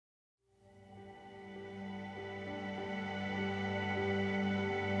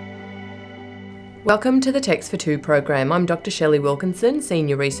Welcome to the txt4two program. I'm Dr. Shelley Wilkinson,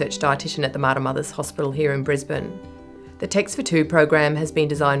 Senior Research Dietitian at the Mater Mothers Hospital here in Brisbane. The txt4two program has been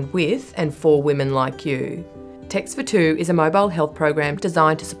designed with and for women like you. txt4two is a mobile health program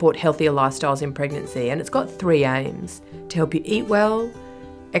designed to support healthier lifestyles in pregnancy, and it's got three aims: to help you eat well,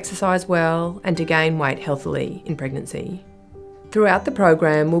 exercise well, and to gain weight healthily in pregnancy. Throughout the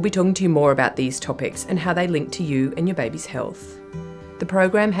program, we'll be talking to you more about these topics and how they link to you and your baby's health. The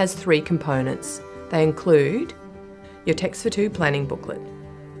program has three components. They include your txt4two planning booklet.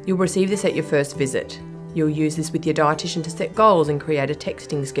 You'll receive this at your first visit. You'll use this with your dietitian to set goals and create a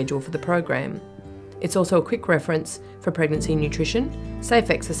texting schedule for the program. It's also a quick reference for pregnancy nutrition, safe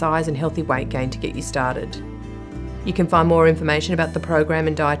exercise and healthy weight gain to get you started. You can find more information about the program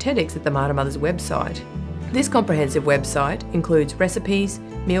and dietetics at the Mater Mothers website. This comprehensive website includes recipes,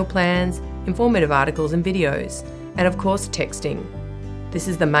 meal plans, informative articles and videos, and of course texting. This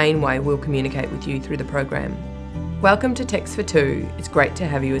is the main way we'll communicate with you through the program. Welcome to txt4two. It's great to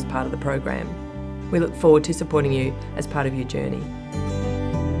have you as part of the program. We look forward to supporting you as part of your journey.